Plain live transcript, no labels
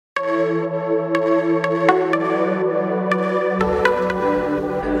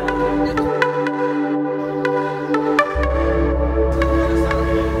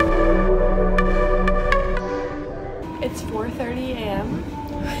It's 4:30 a.m.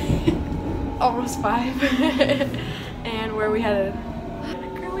 almost 5 and where are we headed?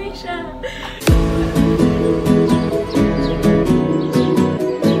 Croatia!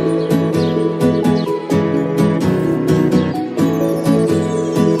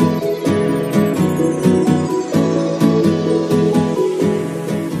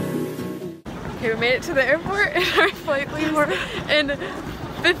 Okay, we made it to the airport and our flight leaves in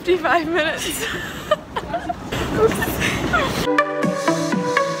 55 minutes.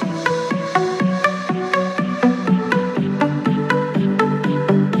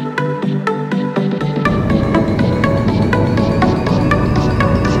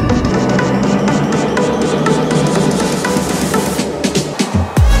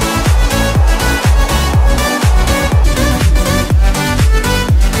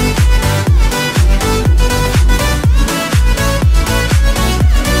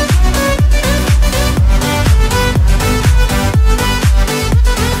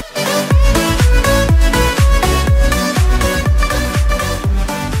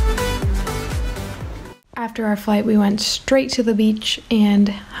 After our flight, we went straight to the beach and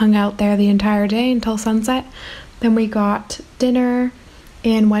hung out there the entire day until sunset. Then we got dinner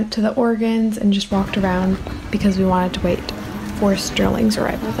and went to the organs and just walked around because we wanted to wait for Sterling's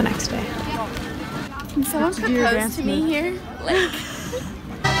arrival the next day. Can someone propose to me here? Like...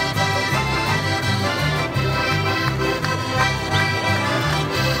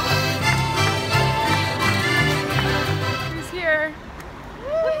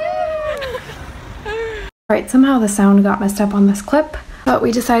 Alright, somehow the sound got messed up on this clip, but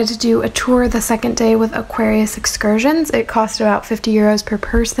we decided to do a tour the second day with Aquarius Excursions. It cost about 50 euros per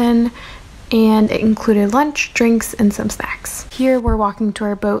person, and it included lunch, drinks, and some snacks. Here we're walking to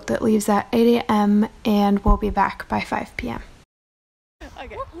our boat that leaves at 8 a.m. and we'll be back by 5 p.m.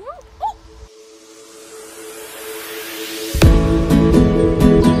 Okay.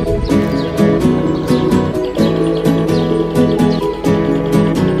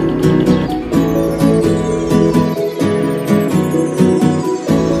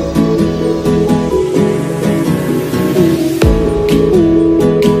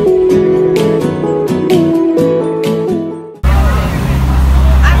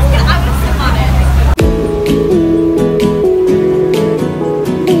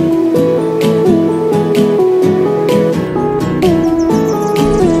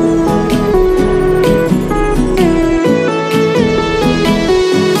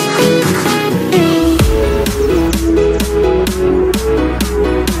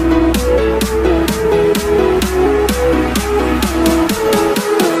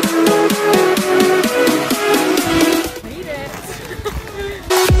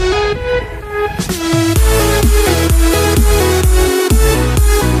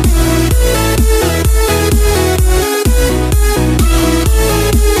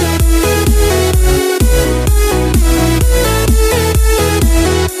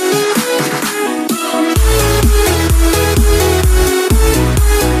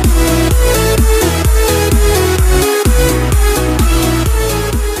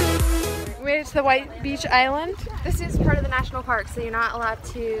 The White Beach Island. This is part of the national park, so you're not allowed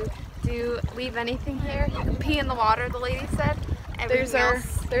to leave anything here. You can pee in the water, the lady said.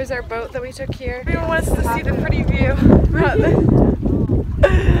 There's our boat that we took here. Everyone wants to see the pretty view.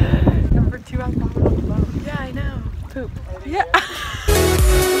 Number 2 on the boat. Yeah, I know. Poop. Yeah.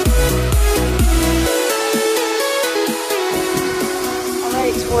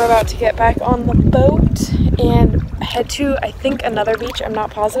 Alright, so we're about to get back on the boat and head to, I think, another beach. I'm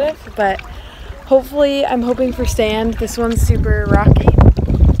not positive, but hopefully, I'm hoping for sand. This one's super rocky,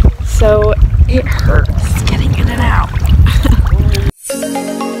 so it hurts getting in and out.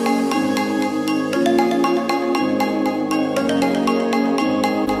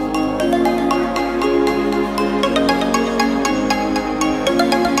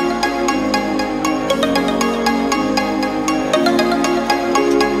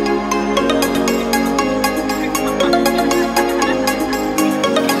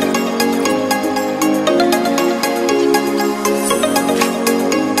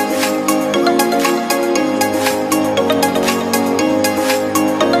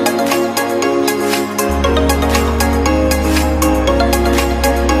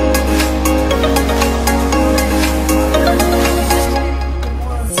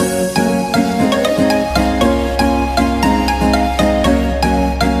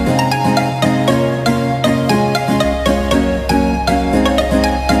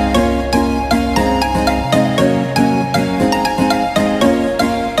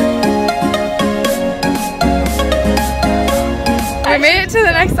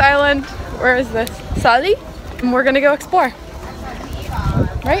 next island. Where is this? Sali? And we're gonna go explore.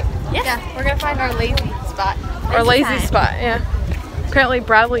 Right? Yeah, we're gonna find our lazy spot. Our lazy spot, yeah. Apparently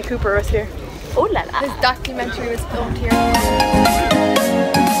Bradley Cooper was here. Oh la la. His documentary was filmed here.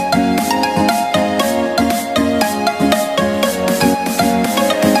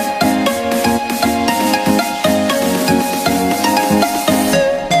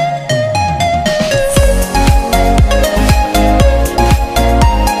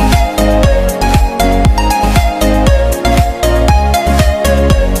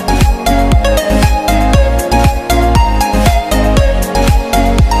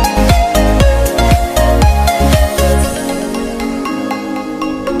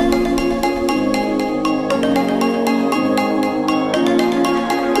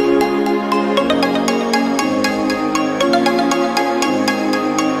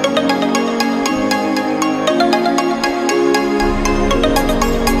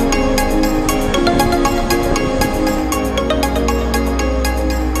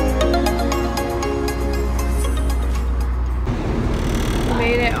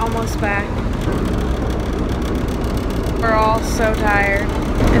 Almost back. We're all so tired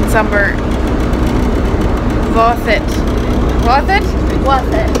and sunburnt. Worth it. Worth it?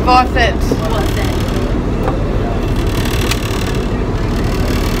 Worth it. Worth it. Worth it.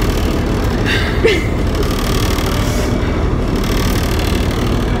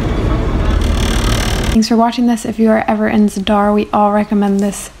 Thanks for watching this. If you are ever in Zadar, we all recommend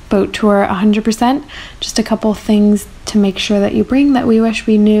this boat tour 100%. Just a couple things to make sure that you bring that we wish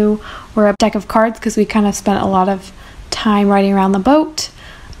we knew were a deck of cards, because we kind of spent a lot of time riding around the boat.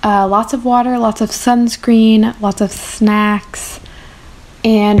 Lots of water, lots of sunscreen, lots of snacks,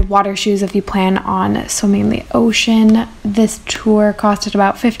 and water shoes if you plan on swimming in the ocean. This tour costed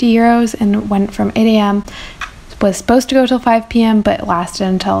about 50 euros and went from 8 a.m. was supposed to go till 5 p.m. but lasted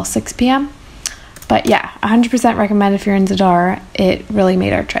until 6 p.m. But yeah, 100% recommend if you're in Zadar. It really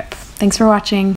made our trip. Thanks for watching.